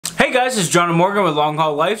Hey guys, it's John and Morgan with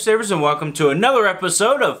Longhaul Lifesavers, and welcome to another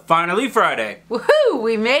episode of Finally Friday. Woohoo!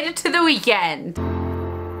 We made it to the weekend.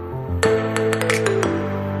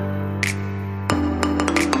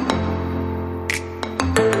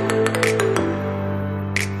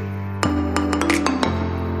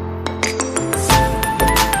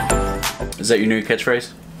 Is that your new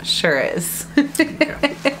catchphrase? Sure is.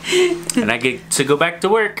 Okay. And I get to go back to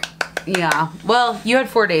work. Yeah. Well, you had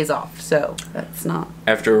 4 days off, so that's not.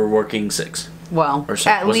 After working 6. Well, or so,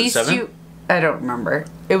 at was least it 7? you. I don't remember.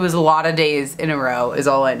 It was a lot of days in a row, is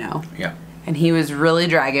all I know. Yeah. And he was really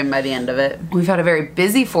dragging by the end of it. We've had a very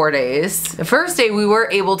busy 4 days. The first day we were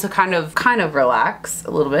able to kind of relax a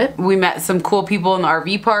little bit. We met some cool people in the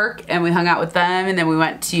RV park and we hung out with them, and then we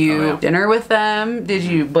went to dinner with them. Did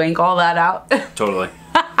you blank all that out? Totally.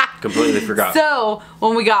 Completely forgot. So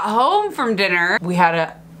when we got home from dinner, we had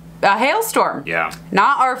a hailstorm. Yeah.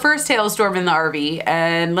 Not our first hailstorm in the RV,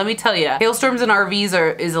 and let me tell you, hailstorms in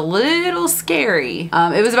RVs is a little scary.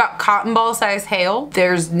 It was about cotton ball size hail.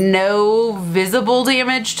 There's no visible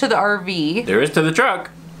damage to the RV. There is to the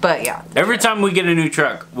truck. But yeah. Every time we get a new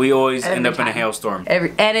truck, we always end up in a hailstorm.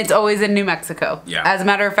 And it's always in New Mexico. Yeah. As a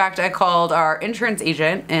matter of fact, I called our insurance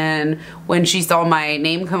agent, and when she saw my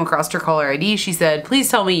name come across her caller ID, she said, "Please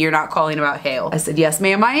tell me you're not calling about hail." I said, "Yes,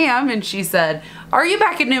 ma'am, I am." And she said, "Are you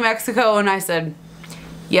back in New Mexico?" And I said,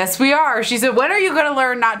 "Yes, we are." She said, "When are you going to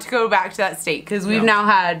learn not to go back to that state?" Because we've now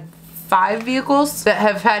had 5 vehicles that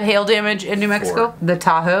have had hail damage in New Mexico. 4. The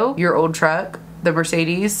Tahoe, your old truck, the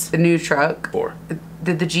Mercedes, the new truck. 4.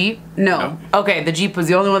 Did the Jeep? No. Okay, the Jeep was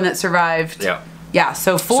the only one that survived. Yeah. Yeah,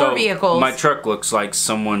 so 4 vehicles. My truck looks like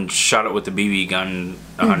someone shot it with a BB gun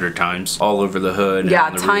 100 times all over the hood. Yeah,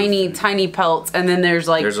 and on the tiny, roof. tiny pelts, and then there's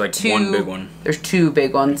like 2, 1 big one. There's 2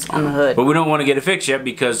 big ones on the hood. But we don't want to get it fixed yet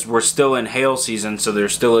because we're still in hail season, so there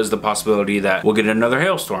still is the possibility that we'll get another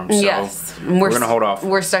hailstorm. So yes, we're gonna hold off.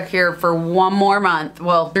 We're stuck here for 1 more month.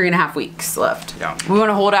 Well, 3.5 weeks left. Yeah. We want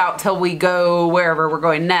to hold out till we go wherever we're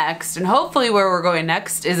going next, and hopefully where we're going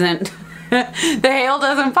next isn't the hail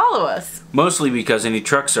doesn't follow us. Mostly because any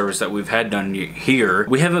truck service that we've had done here,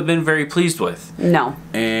 we haven't been very pleased with. No.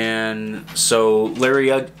 And so Larry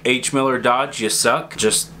H. Miller Dodge, you suck.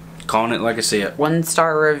 Just calling it like I see it.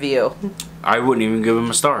 1-star review. I wouldn't even give him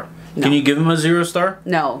a star. No. Can you give him a 0 star?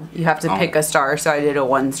 No, you have to pick a star, so I did a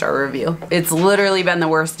 1-star review. It's literally been the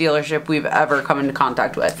worst dealership we've ever come into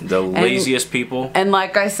contact with. The laziest people. And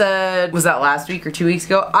like I said, was that last week or 2 weeks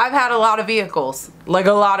ago? I've had a lot of vehicles. Like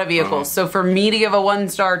a lot of vehicles. So for me to give a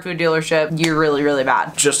 1-star to a dealership, you're really, really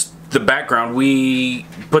bad. Just the background, we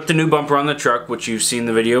put the new bumper on the truck, which you've seen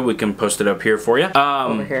the video. We can post it up here for you.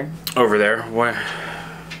 Over here. Over there. Where?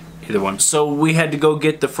 Either one. So we had to go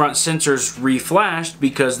get the front sensors reflashed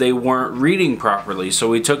because they weren't reading properly. So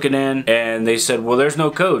we took it in and they said, well, there's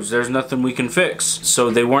no codes. There's nothing we can fix.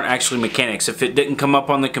 So they weren't actually mechanics. If it didn't come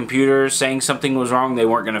up on the computer saying something was wrong, they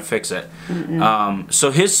weren't going to fix it.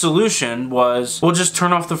 So his solution was, we'll just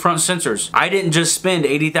turn off the front sensors. I didn't just spend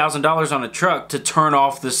 $80,000 on a truck to turn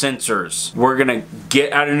off the sensors. We're going to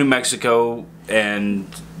get out of New Mexico and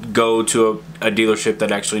go to a dealership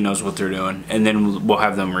that actually knows what they're doing, and then we'll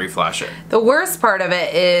have them reflash it. The worst part of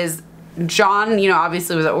it is John, you know,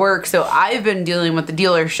 obviously was at work, so I've been dealing with the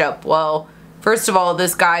dealership. Well, first of all,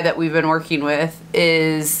 this guy that we've been working with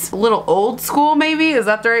is a little old school, maybe? Is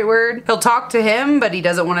that the right word? He'll talk to him, but he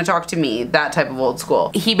doesn't want to talk to me. That type of old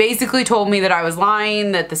school. He basically told me that I was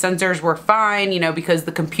lying, that the sensors were fine, you know, because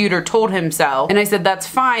the computer told him so. And I said, that's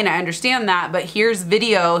fine, I understand that, but here's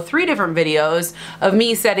video, 3 different videos of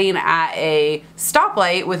me sitting at a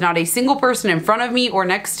stoplight with not a single person in front of me or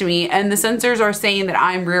next to me, and the sensors are saying that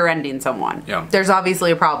I'm rear-ending someone. Yeah. There's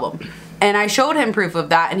obviously a problem. And I showed him proof of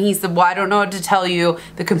that, and he said, well, I don't know what to tell you.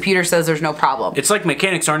 The computer says there's no problem. It's like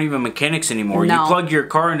mechanics aren't even mechanics anymore. No. You plug your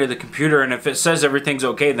car into the computer, and if it says everything's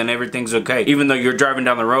okay, then everything's okay. Even though you're driving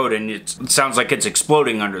down the road and it sounds like it's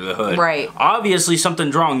exploding under the hood. Right. Obviously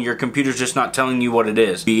something's wrong. Your computer's just not telling you what it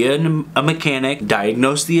is. Be a mechanic,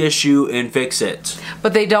 diagnose the issue, and fix it.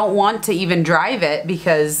 But they don't want to even drive it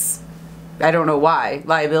because I don't know why.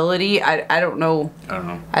 Liability? I don't know. I don't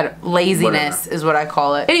know. Laziness is what I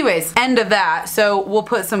call it. Anyways, end of that. So we'll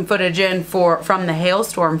put some footage in from the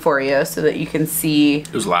hailstorm for you so that you can see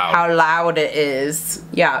it was loud. How loud it is.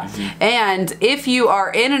 Yeah. And if you are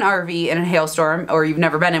in an RV in a hailstorm, or you've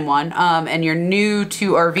never been in one, and you're new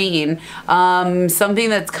to RVing, something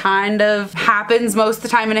that's kind of happens most of the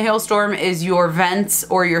time in a hailstorm is your vents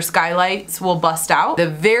or your skylights will bust out. The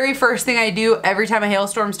very first thing I do every time a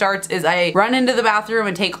hailstorm starts is I run into the bathroom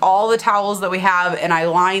and take all the towels that we have and I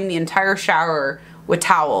line the entire shower with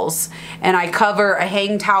towels, and I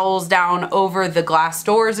hang towels down over the glass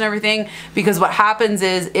doors and everything, because what happens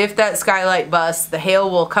is if that skylight busts, the hail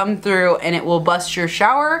will come through and it will bust your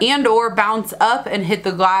shower and or bounce up and hit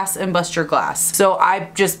the glass and bust your glass. So I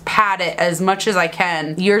just pad it as much as I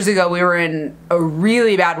can. Years ago we were in a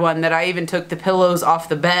really bad one that I even took the pillows off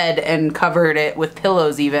the bed and covered it with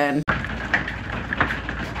pillows even.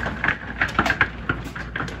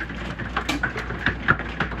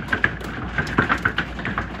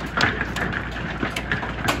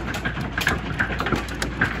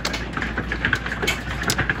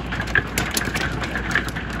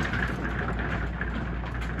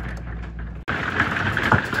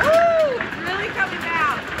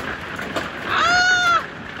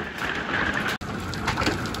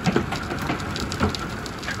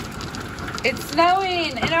 It's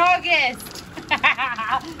snowing in August.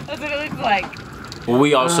 That's what it looks like. Well,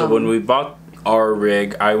 we also, when we bought our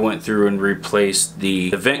rig, I went through and replaced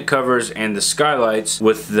the vent covers and the skylights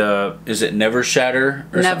with the, is it never shatter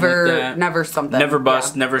or something like that? Never something. Never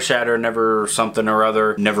bust, never shatter, never something or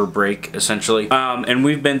other, never break, essentially. And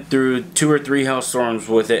we've been through 2 or 3 hailstorms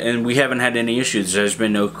with it, and we haven't had any issues. There's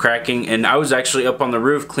been no cracking, and I was actually up on the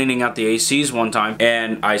roof cleaning out the ACs one time,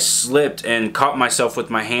 and I slipped and caught myself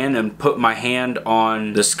with my hand and put my hand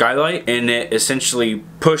on the skylight, and it essentially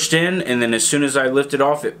pushed in, and then as soon as I lifted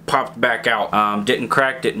off, it popped back out. Didn't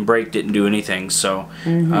crack, didn't break, didn't do anything. So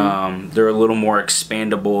they're a little more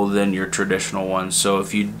expandable than your traditional ones. So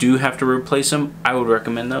if you do have to replace them, I would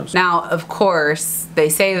recommend those. Now, of course, they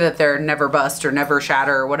say that they're never bust or never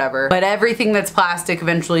shatter or whatever, but everything that's plastic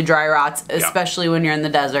eventually dry rots, especially when you're in the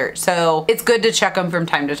desert. So it's good to check them from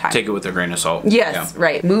time to time. Take it with a grain of salt. Yes,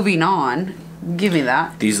 right. Moving on. Give me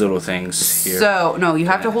that. These little things here. So, no, you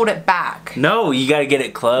have to hold it back. No, you gotta get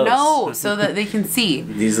it close. No, so that they can see.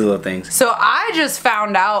 These little things. So I just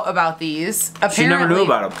found out about these. Apparently, she never knew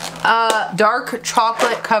about them. Dark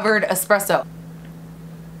chocolate covered espresso.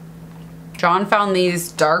 John found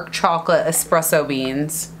these dark chocolate espresso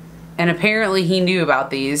beans, and apparently he knew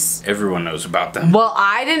about these. Everyone knows about them. Well,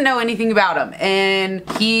 I didn't know anything about them, and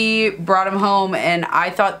he brought them home, and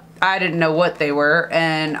I didn't know what they were,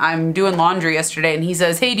 and I'm doing laundry yesterday, and he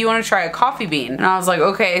says, hey, do you want to try a coffee bean? And I was like,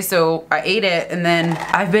 okay, so I ate it, and then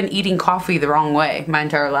I've been eating coffee the wrong way my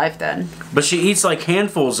entire life then. But she eats like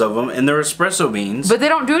handfuls of them, and they're espresso beans. But they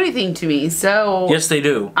don't do anything to me, so... Yes, they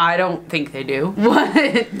do. I don't think they do.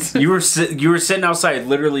 What? You were sitting outside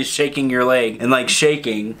literally shaking your leg and like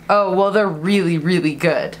shaking. Oh, well, they're really, really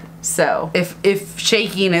good. So, if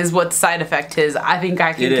shaking is what the side effect is, I think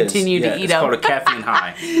I can continue to eat them. It's called a caffeine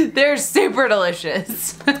high. They're super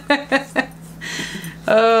delicious.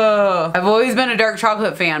 Oh, I've always been a dark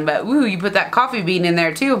chocolate fan, but woo, you put that coffee bean in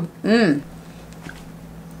there too. Mmm.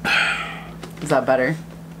 Is that better?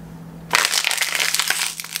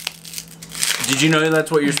 Did you know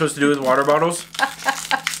that's what you're supposed to do with water bottles?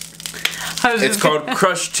 It's called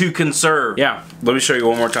crush to conserve. Yeah, let me show you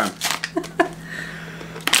one more time.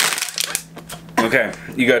 Okay,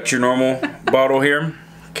 you got your normal bottle here.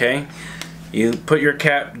 Okay, you put your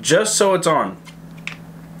cap just so it's on,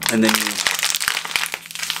 and then you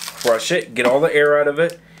crush it, get all the air out of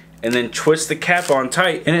it, and then twist the cap on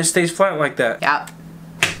tight, and it stays flat like that. Yeah.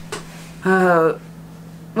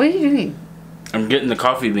 What are you doing? I'm getting the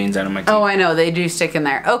coffee beans out of my teeth. Oh, I know, they do stick in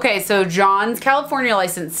there. Okay, so John's California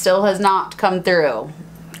license still has not come through.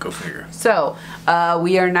 Go figure. So,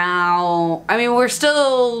 we are now, I mean, we're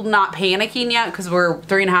still not panicking yet because we're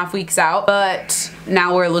 3.5 weeks out, but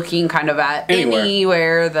now we're looking kind of at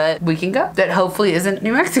anywhere that we can go that hopefully isn't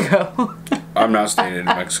New Mexico. I'm not staying in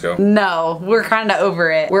New Mexico. No, we're kind of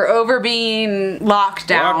over it. We're over being locked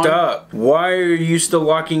down. Locked up. Why are you still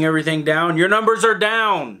locking everything down? Your numbers are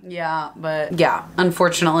down. Yeah, but yeah,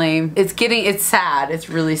 unfortunately, it's sad. It's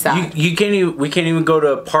really sad. We can't even go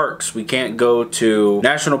to parks. We can't go to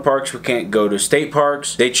national parks. We can't go to state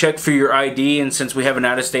parks. They check for your ID, and since we have an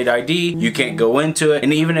out-of-state ID, you can't go into it.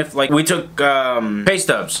 And even if, like, we took pay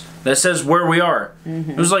stubs that says where we are.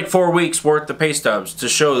 It was like 4 weeks worth of pay stubs to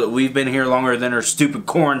show that we've been here longer than our stupid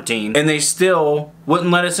quarantine, and they still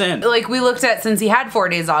wouldn't let us in. Like, we looked at, since he had 4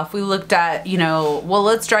 days off, we looked at, you know, well,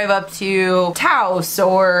 let's drive up to Taos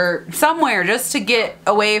or somewhere just to get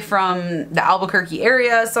away from the Albuquerque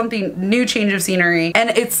area, something new, change of scenery,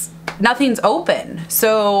 and nothing's open,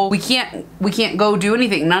 so we can't go do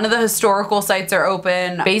anything. None of the historical sites are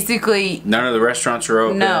open. Basically, none of the restaurants are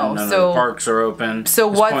open. No, none of the parks are open. So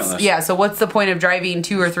what's the point of driving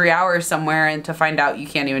 2 or 3 hours somewhere and to find out you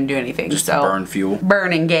can't even do anything? Just to burn fuel,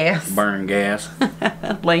 burning gas,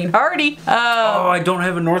 Lane Hardy. Oh, I don't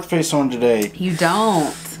have a North Face on today. You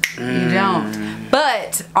don't. You don't.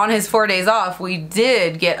 But on his 4 days off, we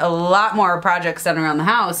did get a lot more projects done around the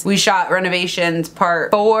house. We shot renovations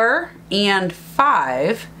part 4 and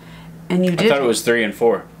 5. And you did. I thought it was 3 and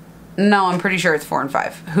 4. No, I'm pretty sure it's 4 and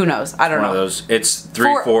 5. Who knows? I don't know. One of those. It's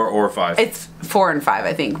 3, 4, or 5. It's 4 and 5,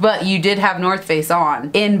 I think. But you did have North Face on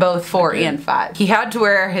in both 4 and 5. He had to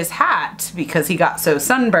wear his hat because he got so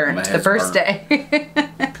sunburnt the first day.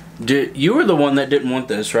 You were the one that didn't want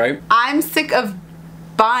this, right? I'm sick of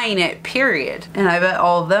buying it, period. And I bet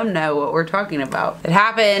all of them know what we're talking about. It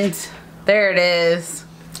happened. There it is.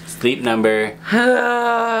 Sleep number.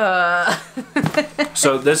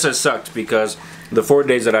 So this has sucked because the 4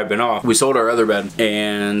 days that I've been off, we sold our other bed,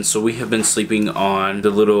 and so we have been sleeping on the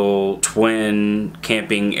little twin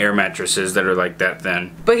camping air mattresses that are like that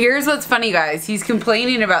thin. But here's what's funny, guys. He's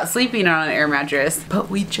complaining about sleeping on an air mattress, but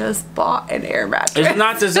we just bought an air mattress. It's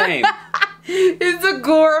not the same. It's a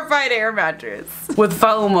glorified air mattress with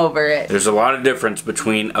foam over it. There's a lot of difference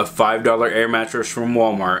between a $5 air mattress from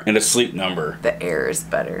Walmart and a Sleep Number. The air is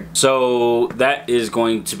better. So that is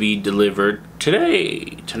going to be delivered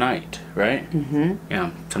tonight, right? Mm-hmm. Yeah,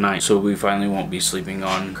 tonight. So we finally won't be sleeping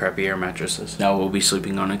on crappy air mattresses. Now we'll be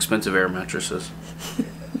sleeping on expensive air mattresses.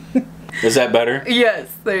 Is that better? Yes,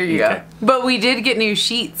 there you go. But we did get new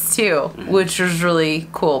sheets too, which was really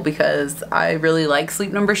cool because I really like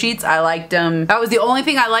Sleep Number sheets. I liked them. That was the only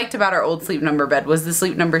thing I liked about our old Sleep Number bed was the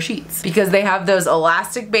Sleep Number sheets because they have those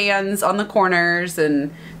elastic bands on the corners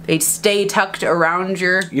and they stay tucked around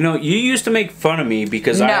your... You know, you used to make fun of me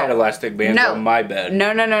because I had elastic bands on my bed.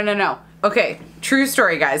 No. Okay, true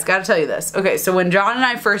story, guys. Gotta tell you this. Okay, so when John and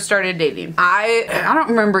I first started dating, I don't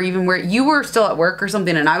remember even where you were, still at work or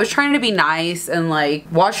something, and I was trying to be nice and like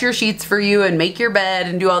wash your sheets for you and make your bed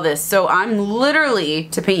and do all this. So I'm literally,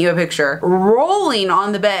 to paint you a picture, rolling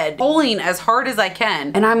on the bed, pulling as hard as I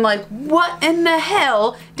can, and I'm like, what in the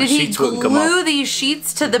hell did he glue these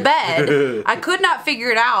sheets to the bed? I could not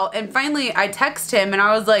figure it out, and finally I text him and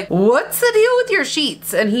I was like, what's the deal with your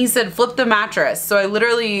sheets? And he said, flip the mattress. So I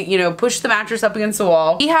literally, you know, pushed the mattress up against the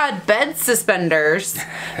wall. He had bed suspenders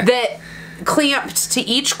that clamped to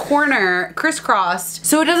each corner, crisscrossed,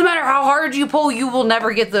 so it doesn't matter how hard you pull, you will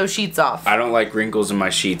never get those sheets off. I don't like wrinkles in my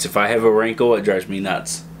sheets. If I have a wrinkle, it drives me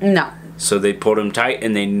nuts. No. So they pulled them tight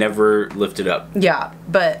and they never lifted up. Yeah,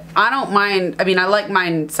 but I don't mind. I mean, I like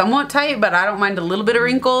mine somewhat tight, but I don't mind a little bit of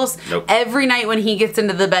wrinkles. Nope. Every night when he gets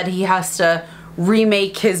into the bed, he has to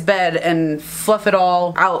remake his bed and fluff it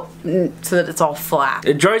all out so that it's all flat.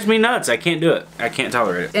 It drives me nuts. I can't do it. I can't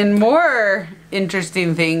tolerate it. And more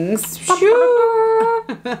interesting things.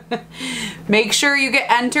 Make sure you get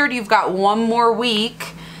entered. You've got 1 more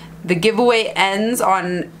week. The giveaway ends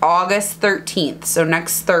on August 13th, so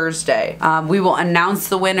next Thursday. We will announce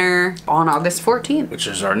the winner on August 14th. Which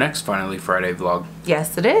is our next Finally Friday vlog.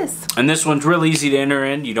 Yes, it is. And this one's real easy to enter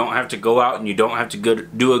in. You don't have to go out and you don't have to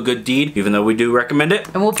do a good deed, even though we do recommend it.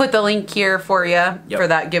 And we'll put the link here for you for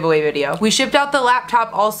that giveaway video. We shipped out the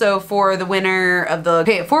laptop also for the winner of the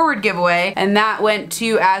Pay It Forward giveaway, and that went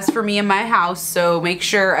to As For Me in My House, so make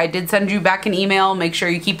sure, I did send you back an email, make sure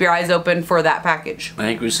you keep your eyes open for that package. I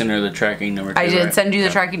think we sent her the tracking number too, I did send you the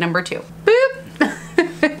tracking number too. Boop!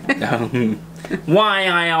 Why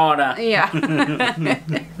I oughta. Yeah.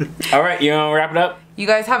 Alright, you wanna wrap it up? You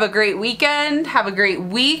guys have a great weekend, have a great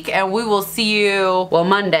week, and we will see you, well,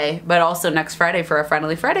 Monday, but also next Friday for our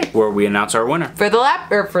Finally Friday. Where we announce our winner. For the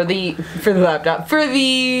laptop, for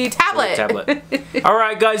the tablet.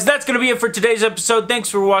 Alright guys, that's gonna be it for today's episode. Thanks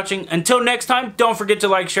for watching. Until next time, don't forget to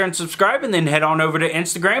like, share, and subscribe, and then head on over to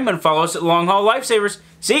Instagram and follow us at Longhaul Lifesavers.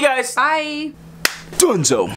 See you guys. Bye. Dunzo.